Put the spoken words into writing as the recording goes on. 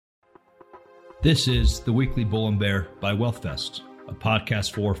This is the Weekly Bull and Bear by WealthVest, a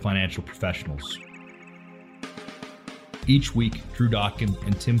podcast for financial professionals. Each week, Drew Dockin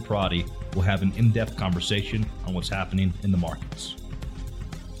and Tim Prati will have an in-depth conversation on what's happening in the markets.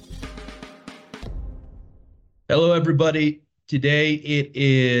 Hello, everybody. Today it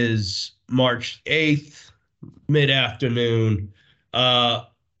is March 8th, mid-afternoon.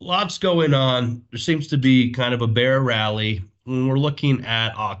 Lots going on. There seems to be kind of a bear rally. When we're looking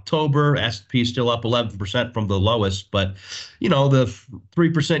at October, S&P is still up 11% from the lowest, but, the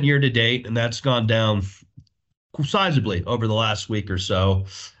 3% year to date, and that's gone down sizably over the last week or so.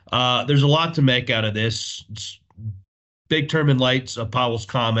 There's a lot to make out of this. It's big term in lights of Powell's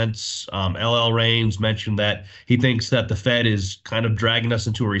comments. LL Raines mentioned that he thinks that the Fed is kind of dragging us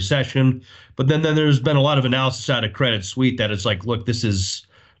into a recession. But then there's been a lot of analysis out of Credit Suisse that it's like, look, this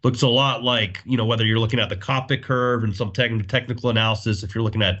looks a lot like, whether you're looking at the Copic curve and some technical analysis, if you're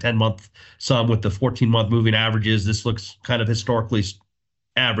looking at 10-month sum with the 14-month moving averages, this looks kind of historically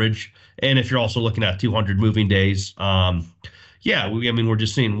average. And if you're also looking at 200 moving days, we're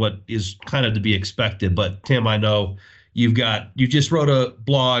just seeing what is kind of to be expected. But Tim, I know you just wrote a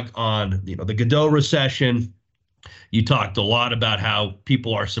blog on, the Godot recession. You talked a lot about how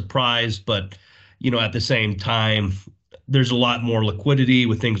people are surprised, but, at the same time, there's a lot more liquidity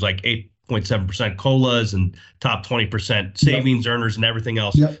with things like 8.7% COLAs and top 20% savings earners and everything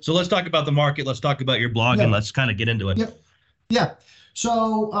else. Yep. So let's talk about the market. Let's talk about your blog and let's kind of get into it. Yeah.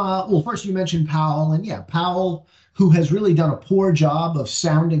 So, first you mentioned Powell, and Powell, who has really done a poor job of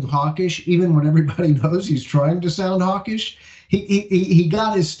sounding hawkish, even when everybody knows he's trying to sound hawkish. He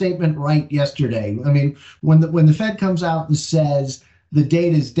got his statement right yesterday. I mean, when the Fed comes out and says the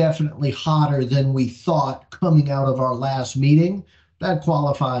data is definitely hotter than we thought coming out of our last meeting, that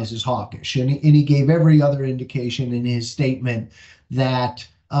qualifies as hawkish. And he gave every other indication in his statement that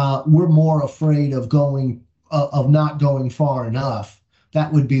we're more afraid of not going far enough.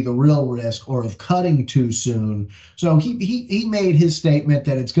 That would be the real risk, or of cutting too soon. So he made his statement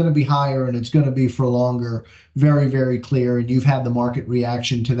that it's going to be higher and it's going to be for longer very, very clear. And you've had the market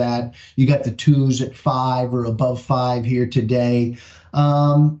reaction to that. You got the twos at 5 or above 5 here today.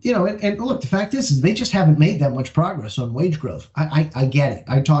 And look, the fact is they just haven't made that much progress on wage growth. I get it.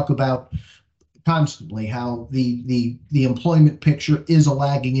 I talk about constantly how the employment picture is a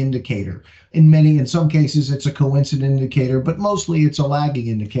lagging indicator. In some cases, it's a coincident indicator, but mostly it's a lagging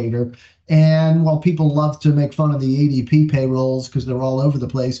indicator. And while people love to make fun of the ADP payrolls because they're all over the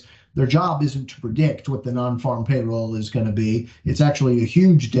place, their job isn't to predict what the non-farm payroll is going to be. It's actually a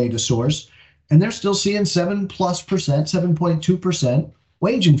huge data source. And they're still seeing 7.2%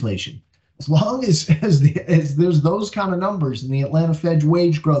 wage inflation. As long as there's those kind of numbers, and the Atlanta Fed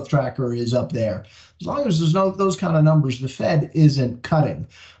wage growth tracker is up there, as long as there's those kind of numbers, the Fed isn't cutting.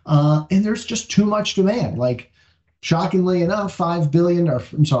 And there's just too much demand. Like, shockingly enough, $5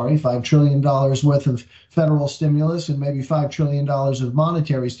 trillion worth of federal stimulus and maybe $5 trillion of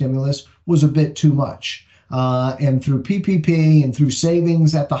monetary stimulus was a bit too much. And through PPP and through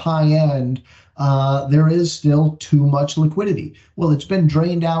savings at the high end, there is still too much liquidity. Well, it's been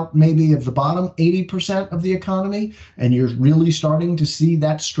drained out maybe of the bottom 80% of the economy, and you're really starting to see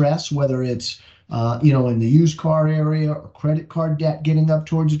that stress, whether it's in the used car area or credit card debt getting up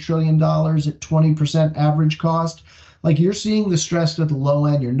towards $1 trillion at 20% average cost. Like, you're seeing the stress at the low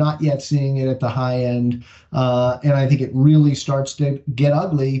end. You're not yet seeing it at the high end. And I think it really starts to get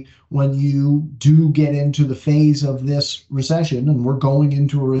ugly when you do get into the phase of this recession, and we're going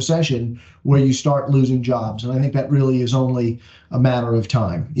into a recession where you start losing jobs. And I think that really is only a matter of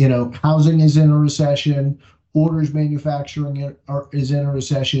time. Housing is in a recession. Orders manufacturing is in a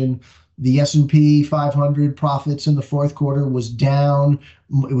recession. The S&P 500 profits in the fourth quarter was down.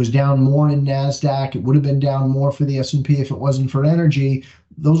 It was down more in NASDAQ. It would have been down more for the S&P if it wasn't for energy.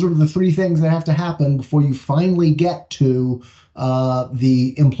 Those are the three things that have to happen before you finally get to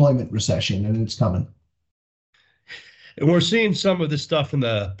the employment recession, and it's coming. And we're seeing some of this stuff in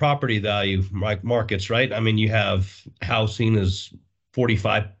the property value markets, right? I mean, you have housing is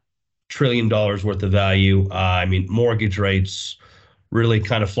 $45 trillion worth of value. Mortgage rates really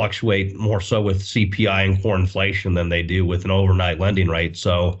kind of fluctuate more so with CPI and core inflation than they do with an overnight lending rate.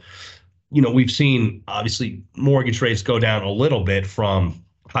 So, we've seen obviously mortgage rates go down a little bit from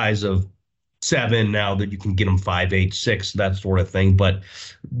highs of 7 now that you can get them 5, 8, 6, that sort of thing. But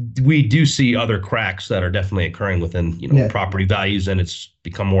we do see other cracks that are definitely occurring within, property values, and it's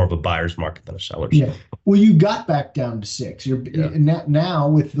become more of a buyer's market than a seller's. Yeah. Well, you got back down to 6. Now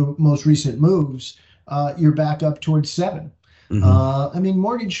with the most recent moves, you're back up towards 7. I mean,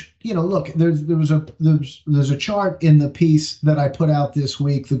 mortgage, look, there's a chart in the piece that I put out this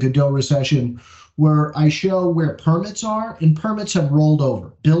week, the Godot recession, where I show where permits are, and permits have rolled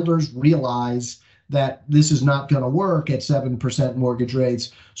over. Builders realize that this is not going to work at 7% mortgage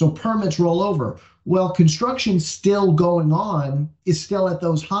rates, so permits roll over. Well, construction still going on is still at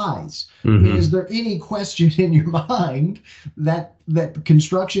those highs. I mean, is there any question in your mind that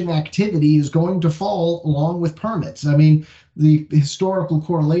construction activity is going to fall along with permits? I mean, the historical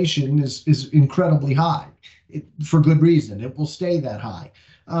correlation is incredibly high, for good reason. It will stay that high.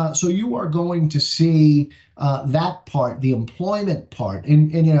 So you are going to see that part, the employment part,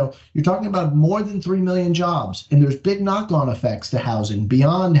 and you're talking about more than 3 million jobs, and there's big knock-on effects to housing,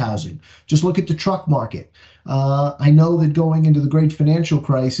 beyond housing. Just look at the truck market. I know that going into the great financial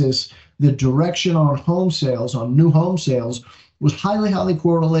crisis, the direction on home sales, on new home sales, was highly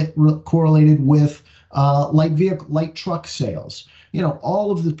correlated with light truck sales.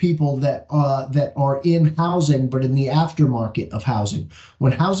 All of the people that are in housing, but in the aftermarket of housing.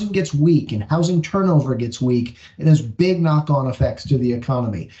 When housing gets weak and housing turnover gets weak, it has big knock-on effects to the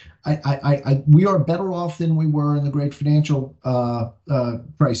economy. We are better off than we were in the great financial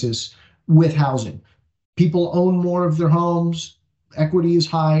crisis with housing. People own more of their homes, equity is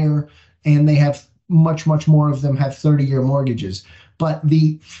higher, and they have much more of them have 30-year mortgages. But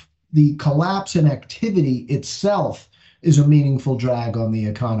the collapse in activity itself is a meaningful drag on the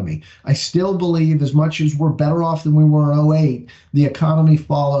economy. I still believe, as much as we're better off than we were in 2008, the economy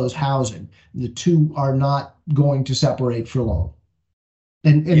follows housing. The two are not going to separate for long.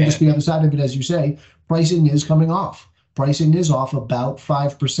 And just the other side of it, as you say, pricing is coming off. Pricing is off about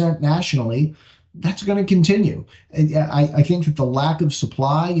 5% nationally. That's going to continue. I think that the lack of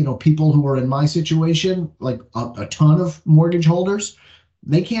supply, people who are in my situation, like a ton of mortgage holders,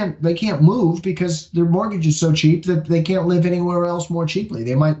 they can't move because their mortgage is so cheap that they can't live anywhere else more cheaply.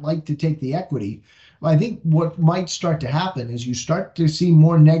 They might like to take the equity. I think what might start to happen is you start to see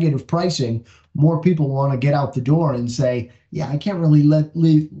more negative pricing. More people want to get out the door and say, yeah, I can't really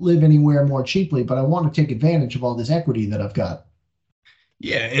live anywhere more cheaply, but I want to take advantage of all this equity that I've got.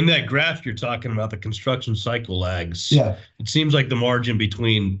 Yeah, in that graph you're talking about, the construction cycle lags. Yeah, it seems like the margin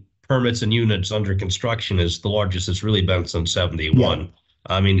between permits and units under construction is the largest it's really been since 71. Yeah.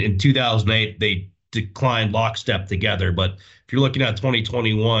 I mean, in 2008, they declined lockstep together. But if you're looking at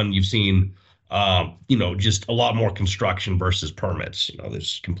 2021, you've seen, just a lot more construction versus permits.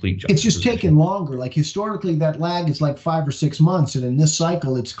 There's complete. It's just taken longer. Like historically, that lag is like 5 or 6 months. And in this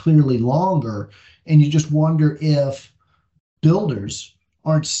cycle, it's clearly longer. And you just wonder if builders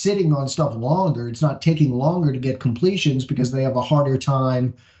aren't sitting on stuff longer. It's not taking longer to get completions because they have a harder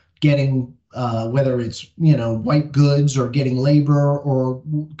time getting whether it's white goods or getting labor or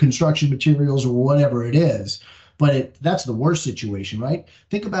construction materials or whatever it is. But that's the worst situation, right?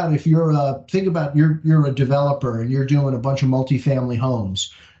 Think about if you're a developer and you're doing a bunch of multifamily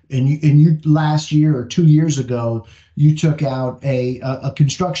homes, and you last year or 2 years ago you took out a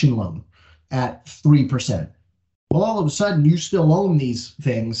construction loan at 3%. Well, all of a sudden you still own these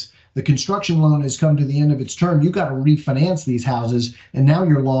things. The construction loan has come to the end of its term. You got to refinance these houses, and now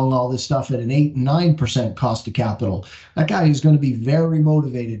you're long all this stuff at an 8, 9% cost of capital. That guy is going to be very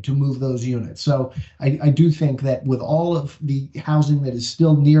motivated to move those units. So I do think that with all of the housing that is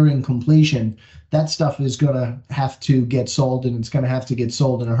still nearing completion, that stuff is going to have to get sold, and it's going to have to get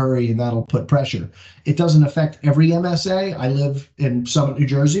sold in a hurry, and that'll put pressure. It doesn't affect every MSA. I live in Summit, New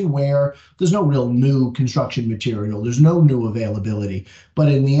Jersey, where there's no real new construction material. There's no new availability. But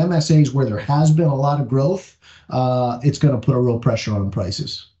in the MSAs where there has been a lot of growth, it's going to put a real pressure on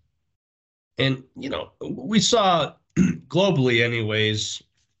prices. And, we saw globally anyways,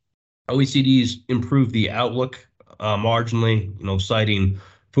 OECD's improved the outlook marginally, citing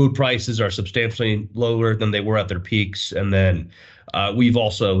food prices are substantially lower than they were at their peaks. And then we've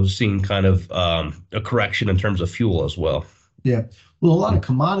also seen kind of a correction in terms of fuel as well. Yeah. Well, a lot of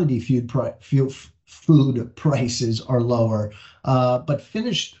commodity food prices are lower, but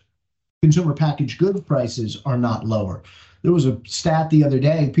finished consumer packaged goods prices are not lower. There was a stat the other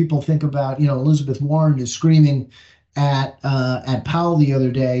day. People think about, Elizabeth Warren is screaming at Powell the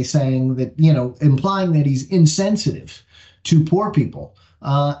other day, saying that, implying that he's insensitive to poor people.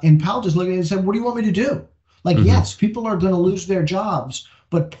 And Powell just looked at it and said, what do you want me to do? Like, yes, people are going to lose their jobs,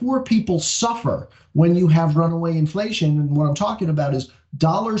 but poor people suffer when you have runaway inflation. And what I'm talking about is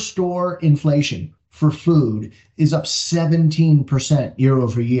dollar store inflation for food is up 17% year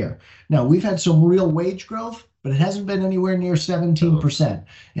over year. Now, we've had some real wage growth. but it hasn't been anywhere near 17%.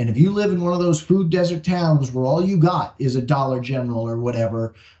 And if you live in one of those food desert towns where all you got is a Dollar General or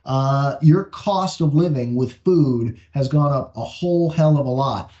whatever, your cost of living with food has gone up a whole hell of a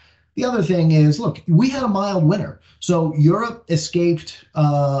lot. The other thing is, look, we had a mild winter. So Europe escaped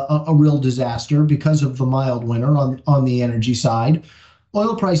a real disaster because of the mild winter on the energy side.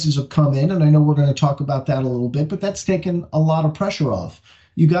 Oil prices have come in, and I know we're going to talk about that a little bit, but that's taken a lot of pressure off.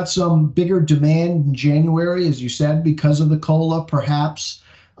 You got some bigger demand in January, as you said, because of the COLA, perhaps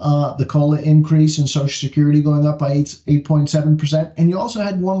the COLA increase in Social Security going up by 8.7%. And you also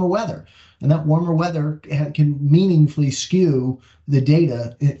had warmer weather. And that warmer weather can meaningfully skew the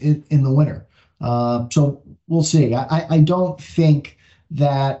data in the winter. So we'll see. I don't think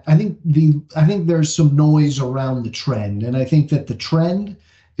that I think there's some noise around the trend, and I think that the trend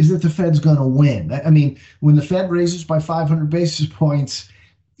is that the Fed's going to win. I mean, when the Fed raises by 500 basis points,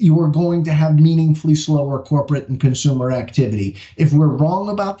 you are going to have meaningfully slower corporate and consumer activity. If we're wrong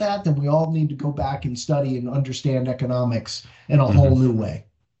about that, then we all need to go back and study and understand economics in a whole new way.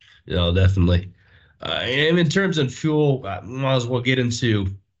 Yeah, definitely. And in terms of fuel, might as well get into,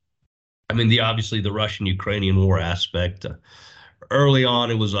 I mean, obviously the Russian-Ukrainian war aspect. Early on,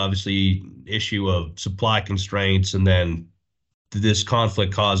 it was obviously issue of supply constraints, and then this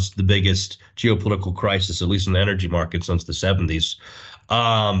conflict caused the biggest geopolitical crisis, at least in the energy market, since the 70s.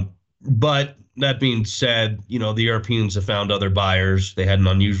 But that being said, the Europeans have found other buyers. They had an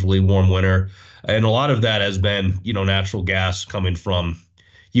unusually warm winter, and a lot of that has been, natural gas coming from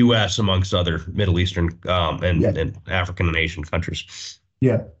U.S. amongst other Middle Eastern and African and Asian countries.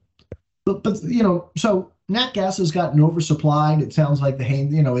 Yeah. But so nat gas has gotten oversupplied. It sounds like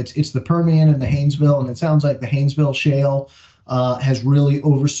it's the Permian and the Haynesville, and it sounds like the Haynesville shale has really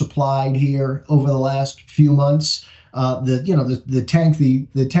oversupplied here over the last few months. The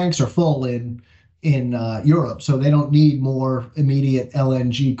tanks are full in Europe, so they don't need more immediate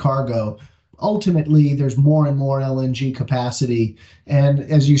LNG cargo. Ultimately, there's more and more LNG capacity. And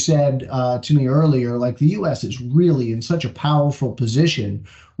as you said to me earlier, like the U.S. is really in such a powerful position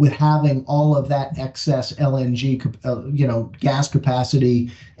with having all of that excess LNG, gas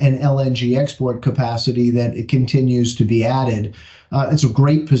capacity and LNG export capacity that it continues to be added. It's a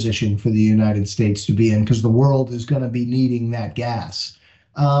great position for the United States to be in because the world is going to be needing that gas.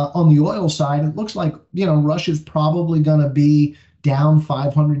 On the oil side, it looks like, Russia's probably going to be down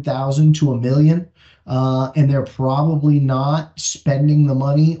 500,000 to 1 million. And they're probably not spending the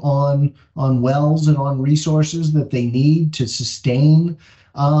money on wells and on resources that they need to sustain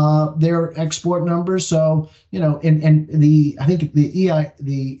their export numbers. So, I think the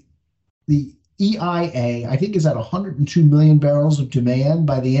EIA, I think, is at 102 million barrels of demand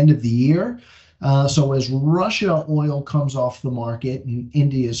by the end of the year. So as Russia oil comes off the market, and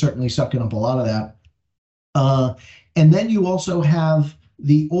India is certainly sucking up a lot of that, and then you also have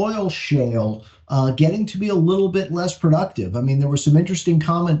the oil shale getting to be a little bit less productive. I mean, there was some interesting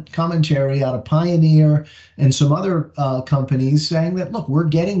commentary out of Pioneer and some other companies saying that, look, we're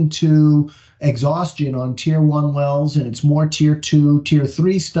getting to exhaustion on tier 1 wells, and it's more tier 2, tier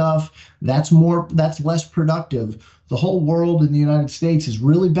 3 stuff. That's less productive. The whole world in the United States has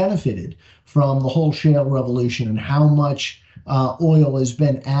really benefited from the whole shale revolution and how much oil has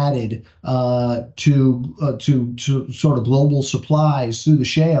been added to sort of global supplies through the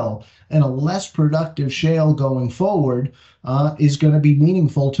shale, and a less productive shale going forward is going to be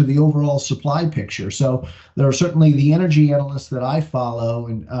meaningful to the overall supply picture. So there are certainly the energy analysts that I follow,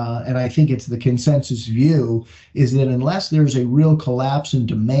 and I think it's the consensus view is that unless there's a real collapse in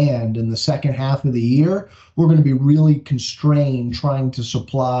demand in the second half of the year, we're going to be really constrained trying to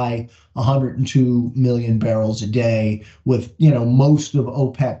supply 102 million barrels a day, with most of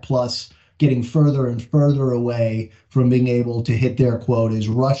OPEC plus getting further and further away from being able to hit their quotas.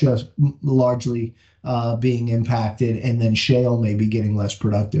 Russia largely being impacted, and then shale maybe getting less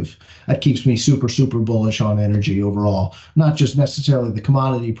productive. That keeps me super, super bullish on energy overall. Not just necessarily the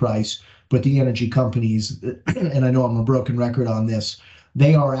commodity price, but the energy companies. And I know I'm a broken record on this.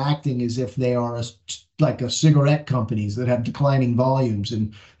 They are acting as if they are like a cigarette companies that have declining volumes,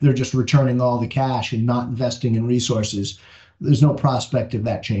 and they're just returning all the cash and not investing in resources. There's no prospect of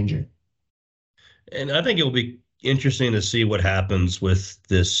that changing. And I think it'll be interesting to see what happens with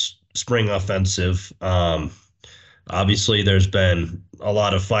this spring offensive. Obviously, there's been a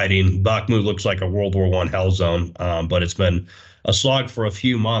lot of fighting. Bakhmut looks like a World War I hell zone, but it's been a slog for a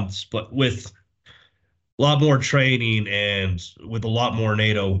few months. But with a lot more training and with a lot more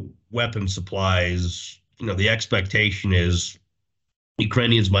NATO weapon supplies, the expectation is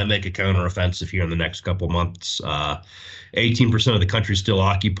Ukrainians might make a counteroffensive here in the next couple of months. 18% of the country is still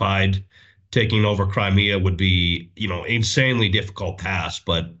occupied. taking over Crimea would be, insanely difficult task,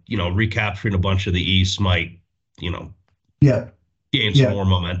 but, recapturing a bunch of the East might, Yeah. gain some more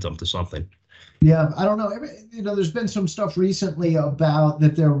momentum to something. Yeah, I don't know. There's been some stuff recently about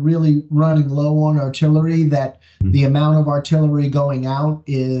that they're really running low on artillery, that the amount of artillery going out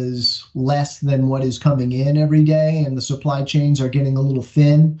is less than what is coming in every day, and the supply chains are getting a little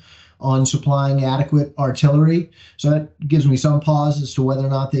thin on supplying adequate artillery. So that gives me some pause as to whether or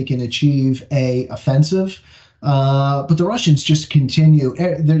not they can achieve a offensive. But the Russians just continue.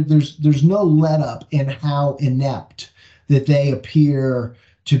 There's no let up in how inept that they appear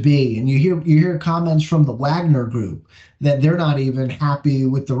to be. And you hear comments from the Wagner Group that they're not even happy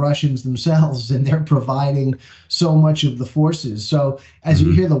with the Russians themselves, and they're providing so much of the forces. So as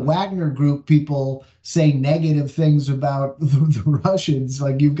you hear the Wagner Group people say negative things about the Russians,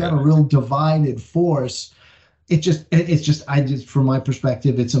 like, you've got a real divided force. It's just from my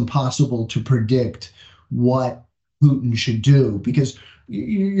perspective, it's impossible to predict what Putin should do, because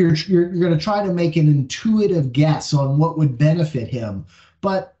you're going to try to make an intuitive guess on what would benefit him.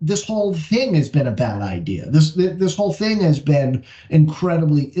 But this whole thing has been a bad idea. This whole thing has been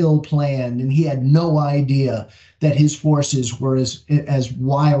incredibly ill planned, and he had no idea that his forces were as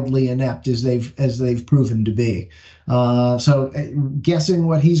wildly inept as they've proven to be. So guessing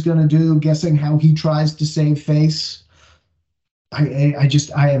what he's going to do, guessing how he tries to save face, I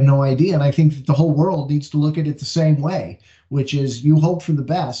have no idea. And I think that the whole world needs to look at it the same way, which is, you hope for the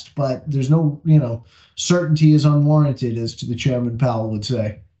best, but there's no, certainty is unwarranted, as to the Chairman Powell would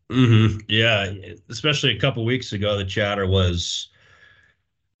say. Yeah, especially a couple of weeks ago, the chatter was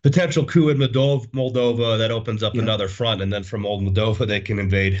potential coup in Moldova that opens up another front, and then from old Moldova they can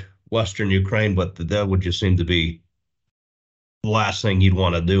invade Western Ukraine. But that would just seem to be the last thing you'd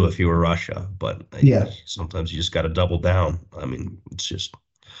want to do if you were Russia. But sometimes you just got to double down. I mean, it's just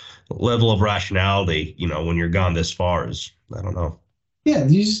level of rationality, when you're gone this far, is, I don't know. Yeah,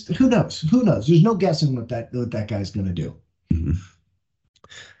 who knows? Who knows? There's no guessing what that guy's going to do.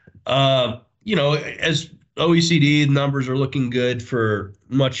 As OECD numbers are looking good for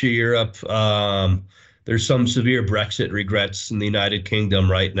much of Europe, there's some severe Brexit regrets in the United Kingdom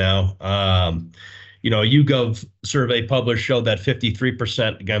right now. YouGov survey published showed that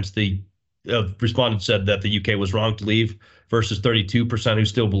 53% against the respondents said that the UK was wrong to leave, versus 32% who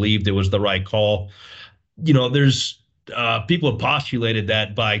still believed it was the right call. There's people have postulated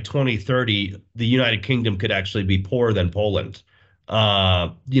that by 2030, the United Kingdom could actually be poorer than Poland.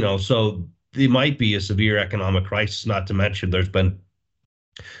 So there might be a severe economic crisis, not to mention there's been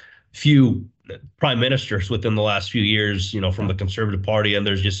few prime ministers within the last few years, from the Conservative Party, and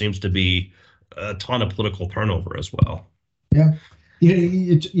there just seems to be a ton of political turnover as well. Yeah.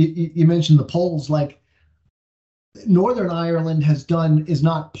 You mentioned the polls, like, Northern Ireland is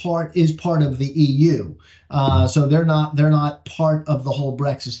part of the EU, so they're not part of the whole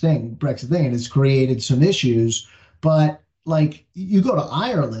Brexit thing, and it's created some issues. But, like, you go to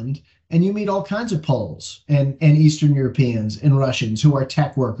Ireland and you meet all kinds of Poles and Eastern Europeans and Russians who are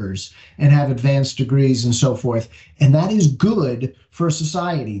tech workers and have advanced degrees and so forth, and that is good for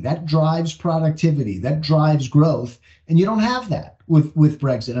society. That drives productivity, that drives growth, and you don't have that with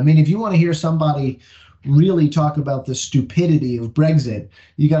Brexit. I mean, if you want to hear somebody really talk about the stupidity of Brexit,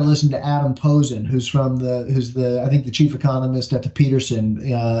 you got to listen to Adam Posen, who's I think the chief economist at the Peterson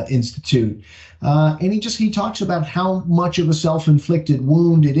Institute, and he talks about how much of a self-inflicted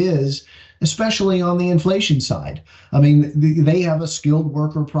wound it is, especially on the inflation side. I mean, they have a skilled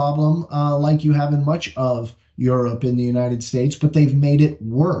worker problem, like you have in much of Europe and the United States, but they've made it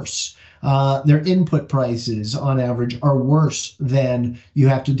worse. Their input prices on average are worse than you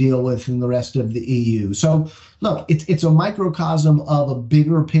have to deal with in the rest of the EU. So look, it's a microcosm of a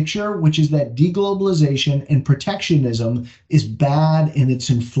bigger picture, which is that deglobalization and protectionism is bad and it's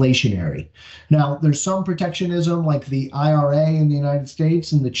inflationary. Now, there's some protectionism like the IRA in the United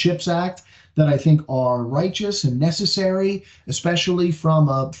States and the CHIPS Act that I think are righteous and necessary, especially from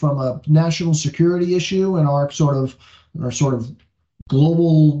a national security issue and our sort of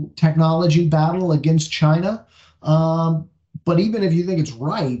global technology battle against China. But even if you think it's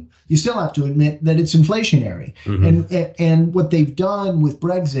right, you still have to admit that it's inflationary. And what they've done with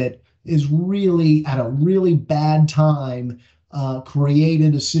Brexit is really, at a really bad time,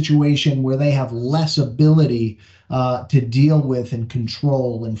 created a situation where they have less ability to deal with and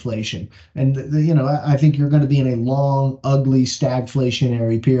control inflation. And, I think you're going to be in a long, ugly,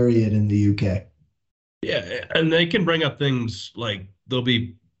 stagflationary period in the UK. Yeah, and they can bring up things like they'll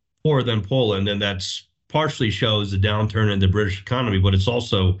be poorer than Poland, and that's partially shows the downturn in the British economy, but it's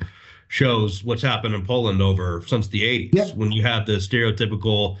also shows what's happened in Poland since the 80s, when you have the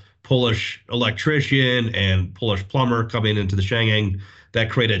stereotypical Polish electrician and Polish plumber coming into the Shanghai. That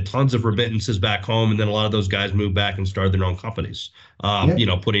created tons of remittances back home, and then a lot of those guys moved back and started their own companies.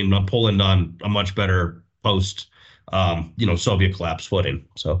 Putting Poland on a much better post, Soviet collapse footing.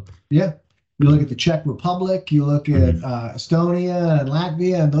 So yeah, you look at the Czech Republic, you look at Estonia and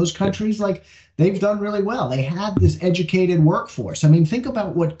Latvia, and those countries, like, they've done really well. They had this educated workforce. I mean, think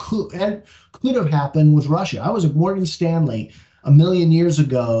about what could have happened with Russia. I was at Morgan Stanley a million years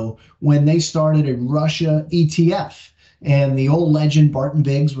ago when they started a Russia ETF. And the old legend Barton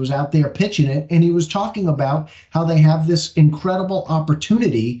Biggs was out there pitching it, and he was talking about how they have this incredible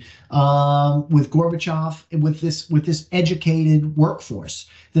opportunity with Gorbachev, with this educated workforce,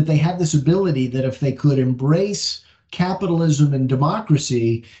 that they have this ability that if they could embrace capitalism and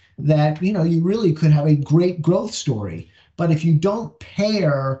democracy, that you really could have a great growth story. But if you don't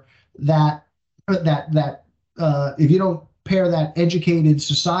pair that educated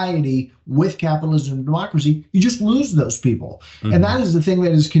society with capitalism and democracy, you just lose those people. Mm-hmm. And that is the thing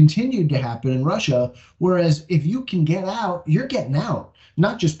that has continued to happen in Russia. Whereas if you can get out, you're getting out,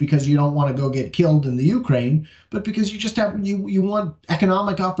 not just because you don't want to go get killed in the Ukraine, but because you just you want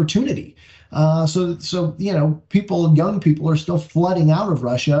economic opportunity. So young people are still flooding out of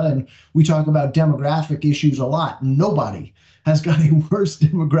Russia, and we talk about demographic issues a lot. Nobody has got a worse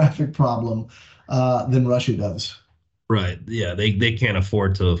demographic problem than Russia does. Right. Yeah. They can't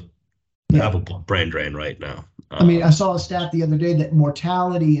afford to have a brain drain right now. I mean, I saw a stat the other day that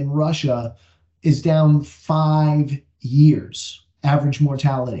mortality in Russia is down 5 years, average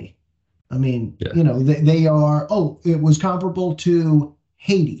mortality. I mean, they are, it was comparable to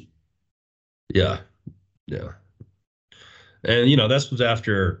Haiti. Yeah. Yeah. And, this was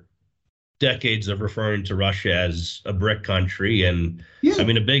after decades of referring to Russia as a brick country. And I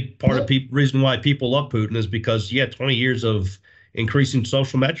mean, a big part of reason why people love Putin is because he had 20 years of increasing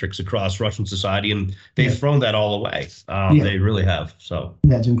social metrics across Russian society, and they've thrown that all away. They really have. So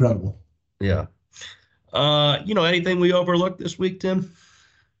that's incredible. Yeah. Anything we overlooked this week, Tim?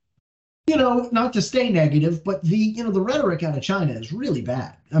 Not to stay negative, but the rhetoric out of China is really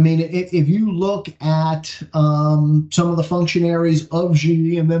bad. I mean, if you look at some of the functionaries of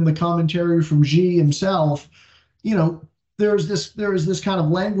Xi and then the commentary from Xi himself, there is this kind of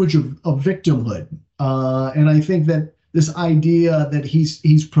language of victimhood. And I think that this idea that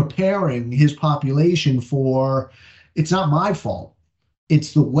he's preparing his population for, it's not my fault.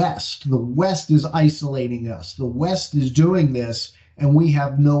 It's the West. The West is isolating us. The West is doing this, and we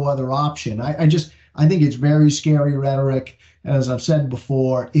have no other option. I think it's very scary rhetoric. As I've said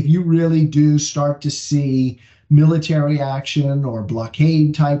before, if you really do start to see military action or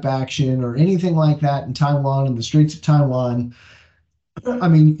blockade type action or anything like that in Taiwan, in the Straits of Taiwan, I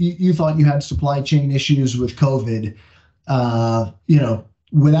mean, you thought you had supply chain issues with COVID,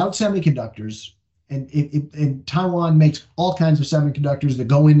 without semiconductors, and Taiwan makes all kinds of semiconductors that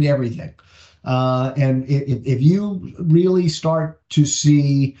go into everything. And if you really start to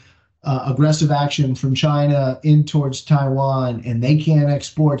see aggressive action from China in towards Taiwan, and they can't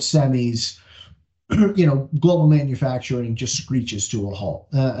export semis, global manufacturing just screeches to a halt.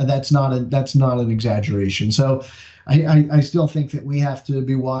 That's not an exaggeration. So I still think that we have to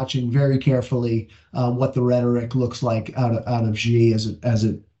be watching very carefully what the rhetoric looks like out of Xi as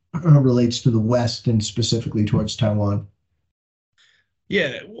it relates to the West and specifically towards Taiwan.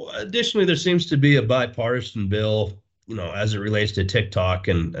 Yeah. Well, additionally, there seems to be a bipartisan bill, as it relates to TikTok,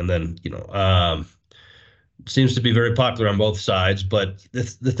 and then, seems to be very popular on both sides. But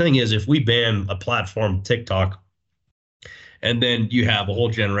the thing is, if we ban a platform, TikTok, and then you have a whole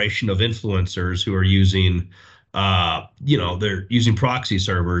generation of influencers who are using, they're using proxy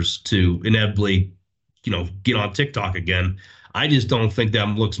servers to inevitably, get on TikTok again. I just don't think that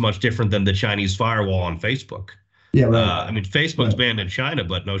looks much different than the Chinese firewall on Facebook. Yeah, right. I mean, Facebook's banned in China,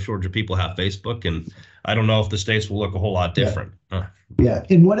 but no shortage of people have Facebook, and I don't know if the states will look a whole lot different. Yeah,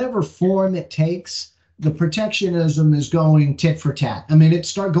 in whatever form it takes, the protectionism is going tit for tat. I mean, you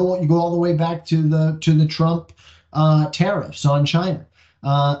go all the way back to the Trump tariffs on China.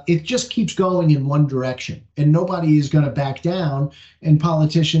 It just keeps going in one direction, and nobody is going to back down. And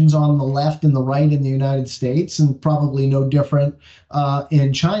politicians on the left and the right in the United States, and probably no different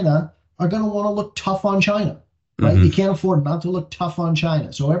in China, are going to want to look tough on China. Right? Mm-hmm. You can't afford not to look tough on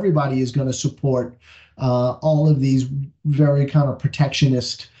China. So everybody is going to support all of these very kind of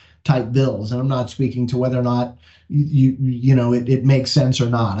protectionist type bills. And I'm not speaking to whether or not it makes sense or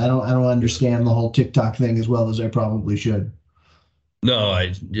not. I don't understand the whole TikTok thing as well as I probably should. No,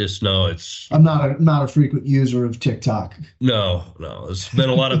 I just know I'm not a frequent user of TikTok. No. There's been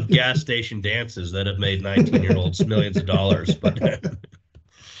a lot of gas station dances that have made 19-year-olds millions of dollars, but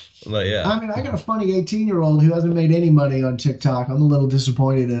But yeah. I mean, I got a funny 18-year-old who hasn't made any money on TikTok. I'm a little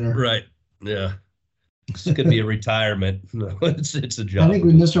disappointed in her. Right. Yeah. This could be a retirement. No, it's a job. I think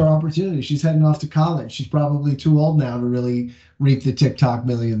we missed our opportunity. She's heading off to college. She's probably too old now to really reap the TikTok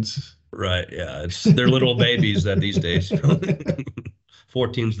millions. Right. Yeah. They're little babies that these days.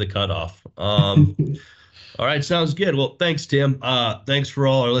 14's the cutoff. All right. Sounds good. Well, thanks, Tim. Thanks for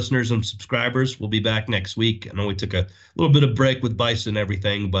all our listeners and subscribers. We'll be back next week. I know we took a little bit of break with Bison and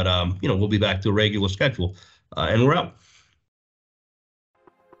everything, but we'll be back to a regular schedule. And we're out.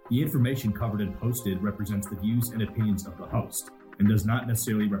 The information covered and posted represents the views and opinions of the host and does not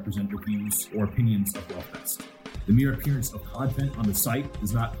necessarily represent the views or opinions of WealthVest. The mere appearance of content on the site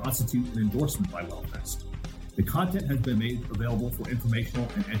does not constitute an endorsement by WealthVest. The content has been made available for informational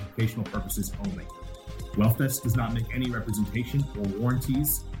and educational purposes only. WealthVest does not make any representation or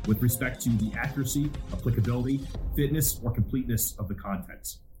warranties with respect to the accuracy, applicability, fitness, or completeness of the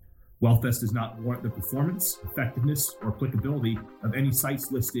contents. WealthVest does not warrant the performance, effectiveness, or applicability of any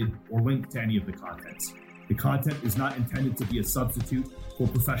sites listed or linked to any of the contents. The content is not intended to be a substitute for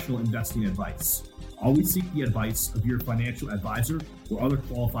professional investing advice. Always seek the advice of your financial advisor or other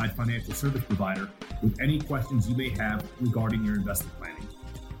qualified financial service provider with any questions you may have regarding your investment planning.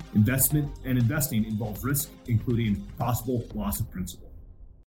 Investment and investing involves risk, including possible loss of principal.